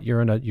know it, you're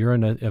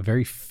in a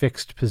very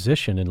fixed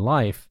position in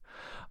life,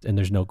 and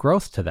there's no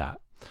growth to that.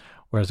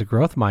 Whereas a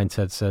growth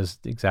mindset says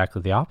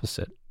exactly the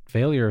opposite.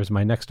 Failure is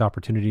my next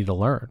opportunity to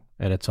learn,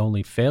 and it's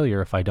only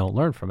failure if I don't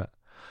learn from it.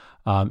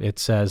 It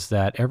says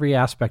that every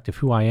aspect of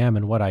who I am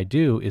and what I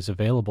do is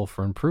available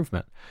for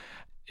improvement.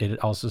 It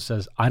also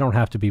says I don't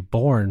have to be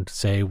born,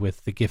 say,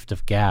 with the gift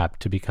of gab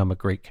to become a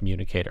great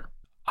communicator.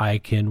 I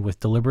can,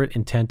 with deliberate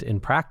intent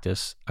and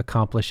practice,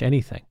 accomplish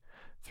anything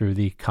through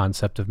the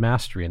concept of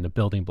mastery and the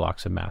building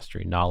blocks of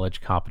mastery: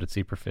 knowledge,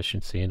 competency,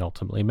 proficiency, and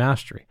ultimately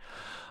mastery.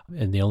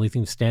 And the only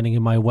thing standing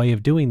in my way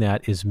of doing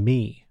that is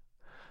me.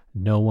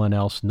 No one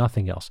else,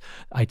 nothing else.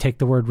 I take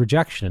the word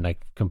rejection and I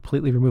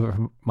completely remove it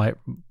from my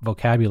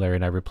vocabulary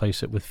and I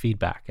replace it with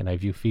feedback. And I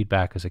view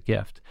feedback as a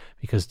gift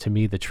because to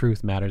me, the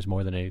truth matters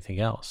more than anything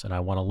else. And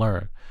I want to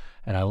learn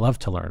and I love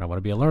to learn. I want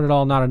to be a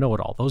learn-it-all, not a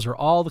know-it-all. Those are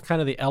all the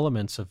kind of the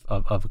elements of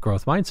a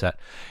growth mindset.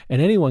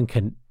 And anyone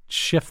can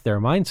shift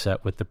their mindset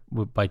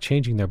by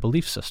changing their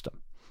belief system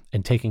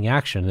and taking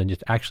action and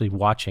just actually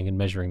watching and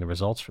measuring the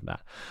results from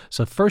that.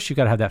 So first you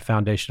got to have that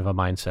foundation of a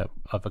mindset,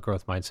 of a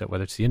growth mindset,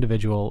 whether it's the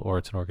individual or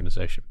it's an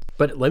organization.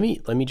 But let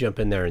me jump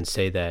in there and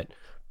say that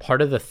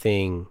part of the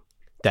thing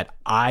that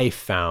I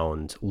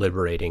found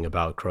liberating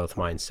about growth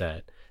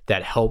mindset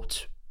that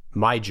helped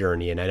my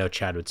journey, and I know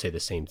Chad would say the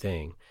same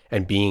thing,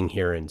 and being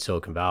here in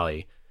Silicon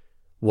Valley,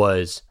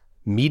 was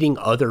meeting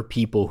other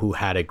people who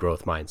had a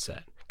growth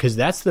mindset. Because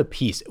that's the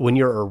piece. When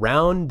you're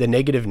around the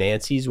negative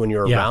Nancys, when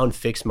you're around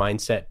fixed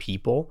mindset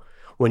people,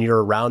 when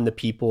you're around the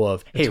people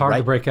of, hey, it's hard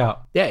to break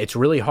out. Yeah, it's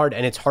really hard.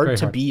 And it's hard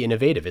to hard. be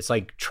innovative. It's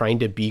like trying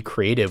to be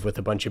creative with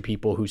a bunch of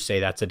people who say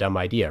that's a dumb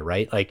idea,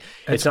 right? Like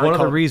it's not one of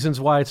the reasons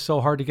why it's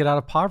so hard to get out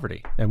of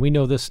poverty. And we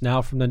know this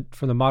now from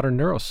the modern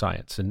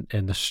neuroscience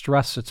and the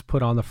stress that's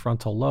put on the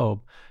frontal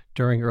lobe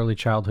during early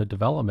childhood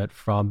development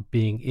from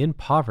being in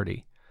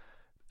poverty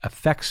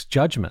affects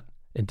judgment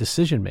and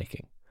decision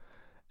making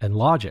and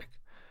logic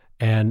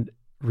and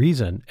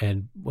reason.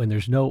 And when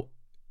there's no,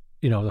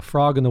 the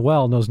frog in the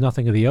well knows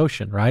nothing of the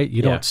ocean, right?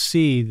 You don't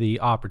see the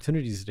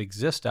opportunities that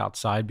exist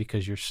outside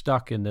because you're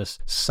stuck in this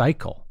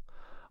cycle,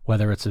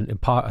 whether it's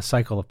a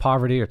cycle of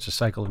poverty or it's a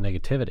cycle of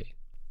negativity.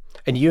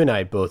 And you and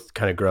I both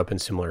kind of grew up in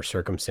similar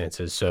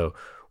circumstances. So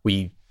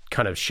we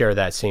kind of share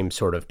that same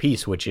sort of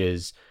piece, which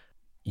is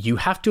you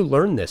have to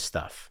learn this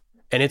stuff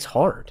and it's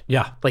hard.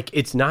 Yeah. Like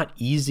it's not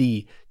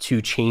easy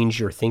to change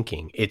your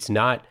thinking. It's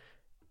not,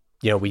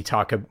 we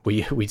talk about,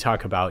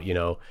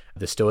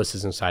 the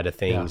stoicism side of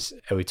things.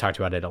 And we talked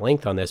about it at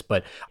length on this,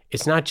 but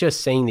it's not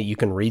just saying that you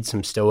can read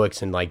some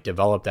Stoics and like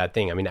develop that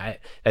thing. I mean,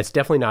 that's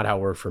definitely not how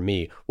it worked for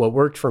me. What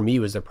worked for me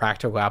was the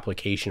practical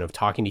application of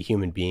talking to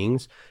human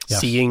beings,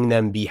 seeing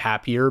them be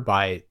happier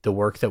by the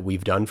work that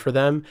we've done for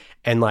them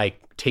and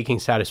like taking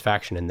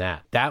satisfaction in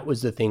that. That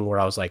was the thing where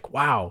I was like,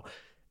 wow,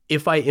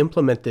 if I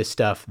implement this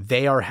stuff,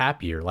 they are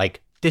happier.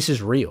 Like this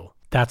is real.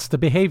 That's the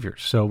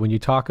behaviors. So when you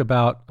talk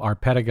about our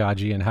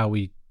pedagogy and how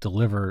we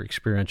deliver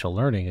experiential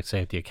learning at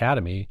Safety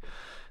Academy,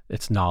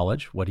 it's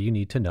knowledge. What do you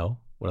need to know?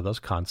 What are those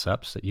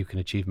concepts that you can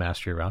achieve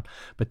mastery around?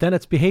 But then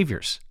it's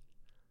behaviors.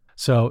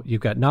 So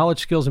you've got knowledge,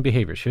 skills, and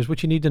behaviors. Here's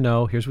what you need to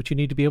know. Here's what you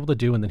need to be able to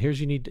do. And then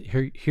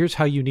here's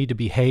how you need to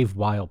behave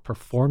while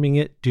performing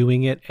it,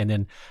 doing it, and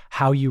then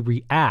how you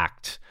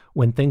react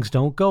when things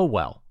don't go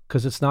well.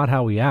 Because it's not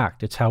how we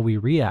act, it's how we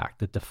react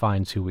that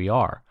defines who we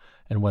are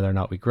and whether or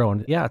not we grow.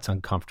 And yeah, it's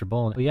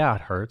uncomfortable. And yeah,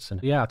 it hurts.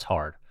 And yeah, it's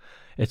hard.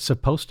 It's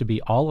supposed to be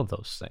all of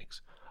those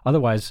things.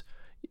 Otherwise,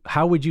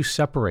 how would you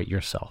separate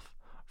yourself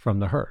from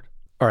the herd?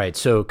 All right.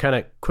 So kind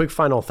of quick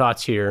final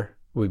thoughts here.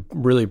 We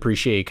really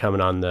appreciate you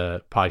coming on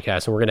the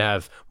podcast. And we're going to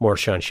have more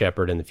Sean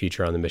Shepard in the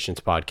future on the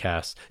Missions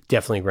podcast.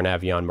 Definitely going to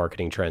have you on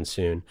Marketing Trends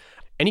soon.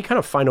 Any kind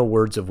of final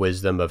words of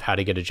wisdom of how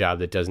to get a job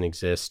that doesn't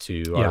exist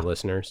to our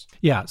listeners?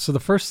 Yeah. So the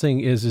first thing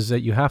is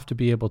that you have to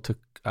be able to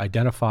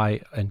identify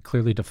and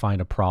clearly define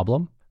a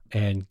problem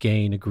and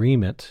gain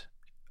agreement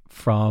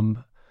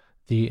from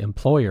the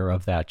employer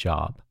of that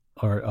job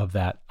or of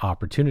that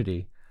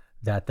opportunity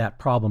that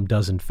problem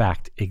does in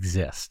fact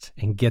exist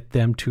and get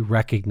them to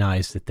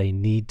recognize that they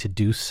need to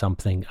do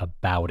something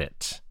about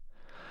it.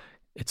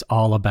 It's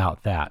all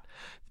about that.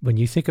 When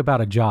you think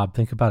about a job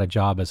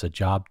as a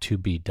job to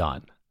be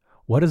done.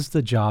 What is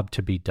the job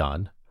to be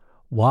done?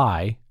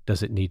 Why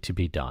does it need to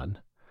be done?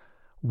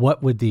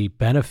 What would the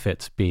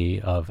benefits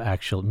be of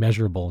actual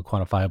measurable and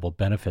quantifiable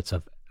benefits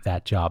of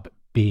that job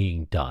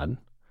being done?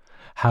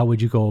 How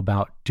would you go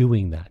about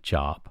doing that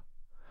job?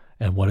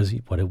 And what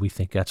do we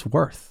think that's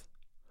worth?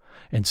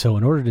 And so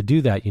in order to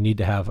do that, you need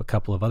to have a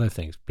couple of other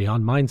things.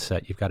 Beyond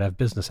mindset, you've got to have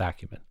business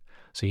acumen.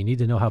 So you need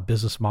to know how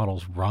business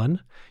models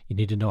run. You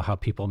need to know how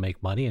people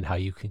make money and how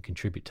you can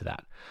contribute to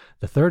that.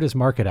 The third is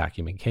market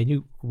acumen. Can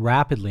you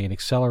rapidly and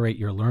accelerate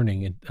your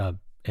learning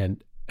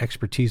and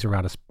expertise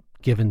around a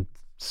given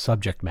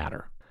subject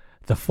matter?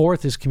 The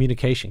fourth is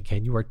communication.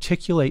 Can you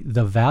articulate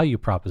the value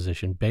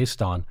proposition based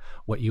on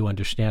what you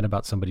understand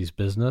about somebody's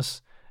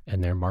business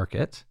and their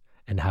market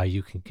and how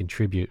you can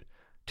contribute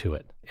to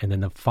it? And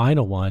then the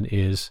final one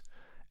is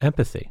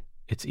empathy.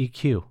 It's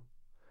EQ.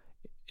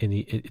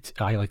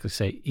 I like to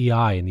say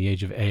EI in the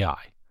age of AI,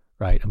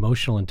 right?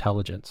 Emotional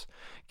intelligence.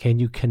 Can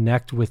you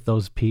connect with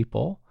those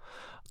people?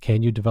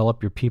 Can you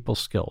develop your people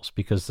skills?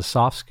 Because the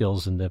soft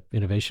skills in the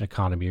innovation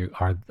economy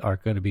are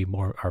going to be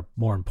more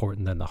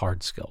important than the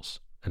hard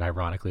skills. And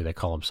ironically, they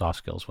call them soft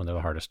skills when they're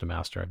the hardest to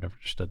master. I've never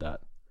understood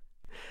that.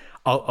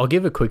 I'll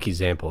give a quick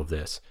example of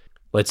this.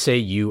 Let's say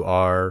you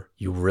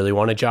really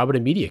want a job at a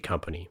media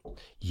company.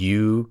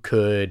 You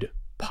could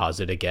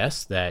posit a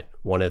guess that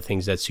one of the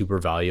things that's super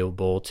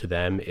valuable to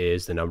them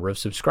is the number of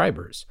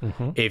subscribers.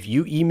 Mm-hmm. If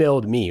you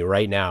emailed me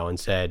right now and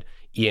said,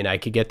 Ian, I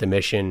could get the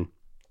mission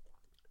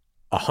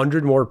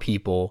 100 more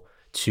people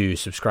to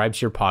subscribe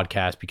to your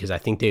podcast because I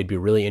think they'd be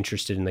really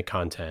interested in the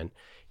content.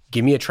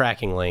 Give me a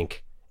tracking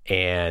link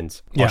and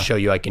I'll show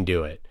you I can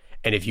do it.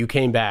 And if you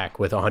came back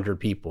with 100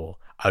 people,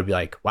 I'd be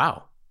like,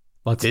 wow.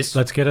 Let's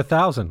get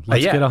 1,000.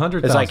 Let's get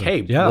 100,000. It's like,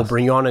 hey, we'll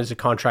bring you on as a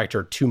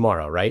contractor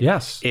tomorrow, right?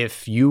 Yes.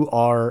 If you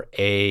are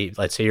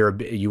let's say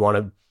you want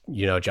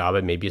a job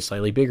at maybe a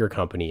slightly bigger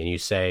company, and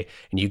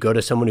you go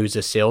to someone who's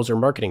a sales or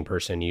marketing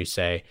person, you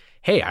say,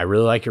 hey, I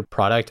really like your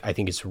product. I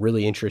think it's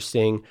really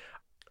interesting.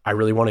 I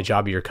really want a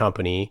job at your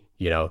company.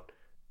 I'm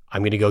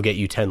going to go get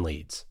you 10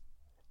 leads.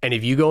 And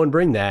if you go and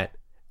bring that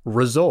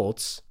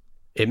results,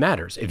 it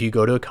matters. If you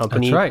go to a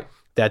company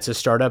that's a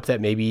startup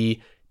that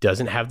maybe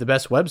doesn't have the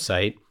best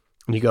website,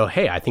 and you go,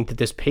 hey, I think that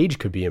this page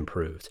could be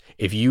improved.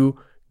 If you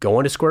go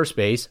into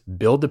Squarespace,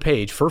 build the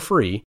page for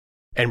free,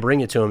 and bring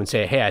it to them and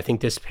say, hey, I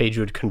think this page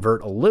would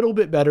convert a little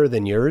bit better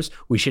than yours.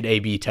 We should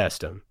A/B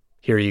test them.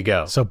 Here you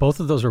go. So both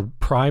of those are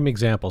prime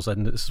examples,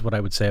 and this is what I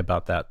would say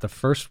about that. The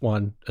first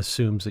one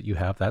assumes that you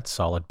have that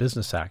solid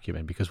business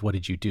acumen, because what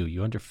did you do?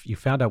 You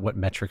found out what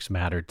metrics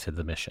mattered to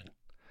the mission.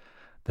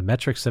 The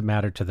metrics that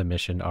matter to the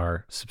mission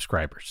are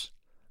subscribers,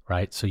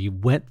 right? So you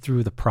went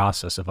through the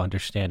process of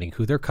understanding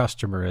who their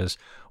customer is,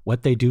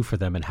 what they do for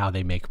them, and how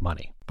they make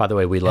money. By the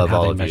way, we love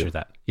all of measure you.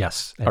 That.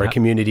 Yes. Our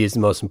community is the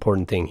most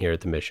important thing here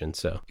at the mission.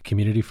 So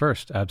community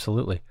first,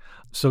 absolutely.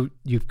 So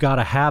you've got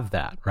to have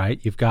that, right?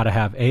 You've got to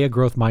have a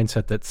growth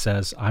mindset that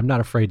says, I'm not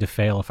afraid to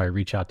fail if I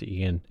reach out to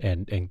Ian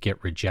and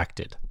get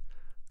rejected,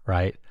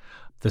 right?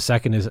 The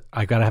second is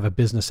I got to have a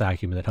business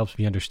acumen that helps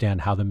me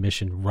understand how the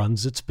mission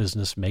runs its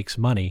business, makes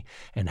money,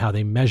 and how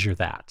they measure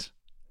that,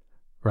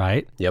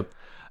 right? Yep.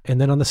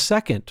 And then on the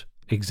second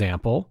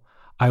example,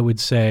 I would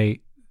say,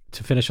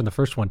 to finish on the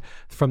first one,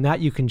 from that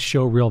you can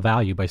show real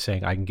value by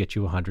saying, I can get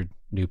you 100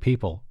 new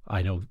people.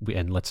 I know,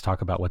 and let's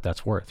talk about what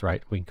that's worth,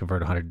 right? We can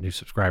convert 100 new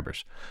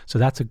subscribers. So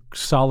that's a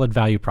solid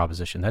value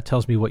proposition. That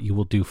tells me what you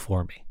will do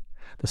for me.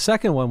 The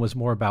second one was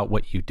more about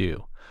what you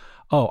do.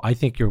 Oh, I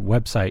think your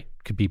website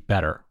could be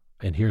better,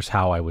 and here's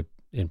how I would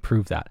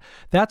improve that.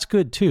 That's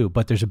good too,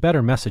 but there's a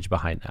better message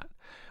behind that.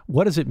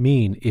 What does it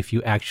mean if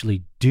you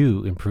actually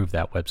do improve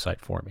that website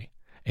for me?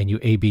 And you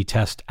A/B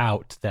test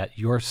out that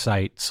your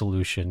site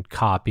solution,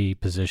 copy,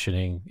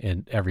 positioning,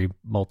 and every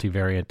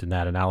multivariate in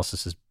that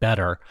analysis is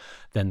better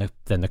than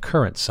the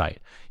current site.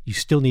 You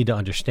still need to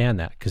understand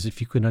that, because if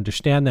you can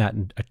understand that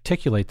and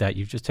articulate that,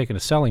 you've just taken a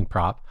selling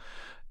prop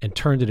and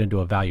turned it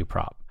into a value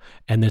prop.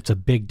 And it's a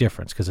big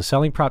difference, because a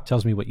selling prop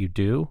tells me what you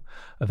do.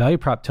 A value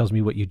prop tells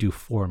me what you do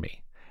for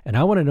me. And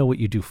I want to know what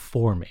you do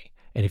for me.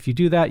 And if you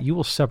do that, you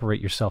will separate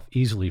yourself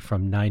easily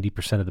from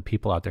 90% of the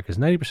people out there, because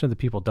 90% of the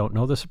people don't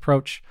know this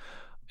approach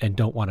and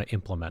don't want to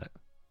implement it.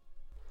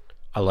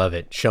 I love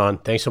it. Sean,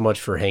 thanks so much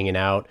for hanging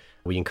out.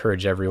 We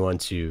encourage everyone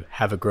to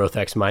have a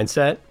GrowthX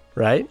mindset,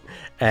 right?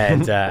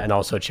 And and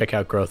also check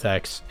out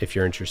GrowthX if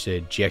you're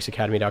interested.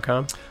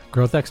 gxacademy.com?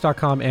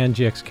 GrowthX.com and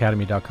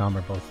gxacademy.com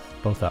are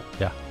both up.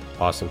 Yeah.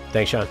 Awesome.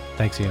 Thanks, Sean.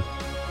 Thanks, Ian.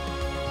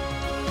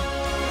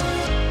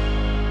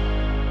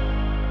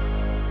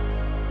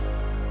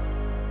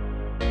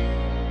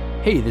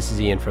 Hey, this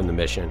is Ian from The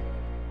Mission.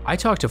 I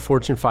talk to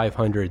Fortune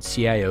 500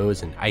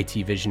 CIOs and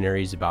IT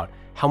visionaries about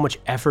how much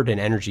effort and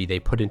energy they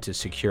put into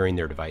securing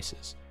their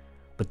devices.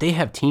 But they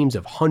have teams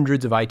of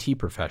hundreds of IT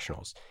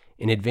professionals,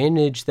 an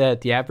advantage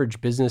that the average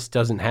business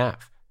doesn't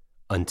have.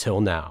 Until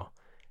now.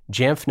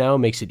 Jamf Now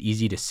makes it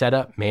easy to set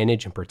up,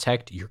 manage, and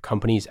protect your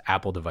company's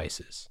Apple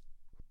devices.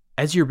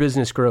 As your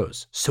business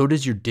grows, so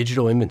does your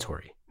digital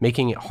inventory,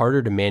 making it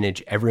harder to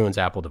manage everyone's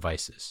Apple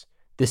devices.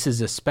 This is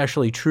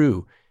especially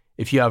true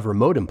if you have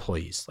remote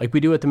employees, like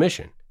we do at The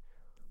Mission.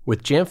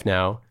 With Jamf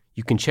Now,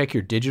 you can check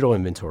your digital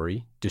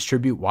inventory,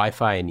 distribute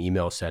Wi-Fi and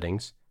email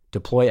settings,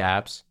 deploy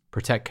apps,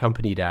 protect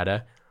company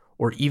data,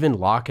 or even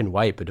lock and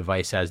wipe a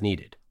device as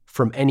needed,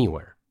 from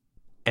anywhere.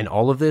 And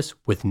all of this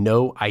with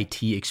no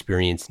IT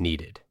experience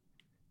needed.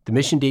 The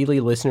Mission Daily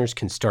listeners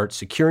can start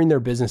securing their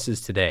businesses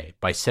today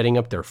by setting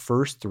up their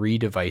first 3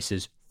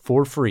 devices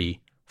for free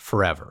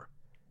forever.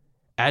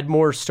 Add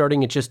more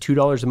starting at just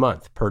 $2 a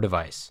month per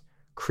device.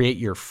 Create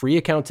your free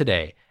account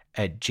today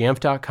at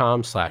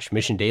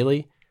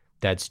jamf.com/missiondaily.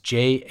 That's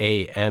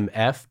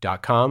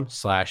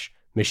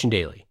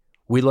jamf.com/missiondaily.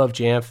 We love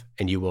Jamf,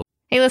 and you will.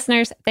 Hey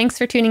listeners, thanks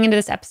for tuning into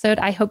this episode.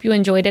 I hope you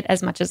enjoyed it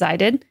as much as I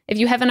did. If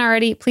you haven't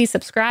already, please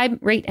subscribe,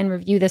 rate, and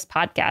review this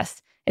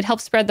podcast. It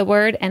helps spread the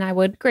word, and I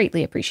would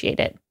greatly appreciate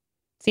it.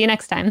 See you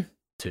next time.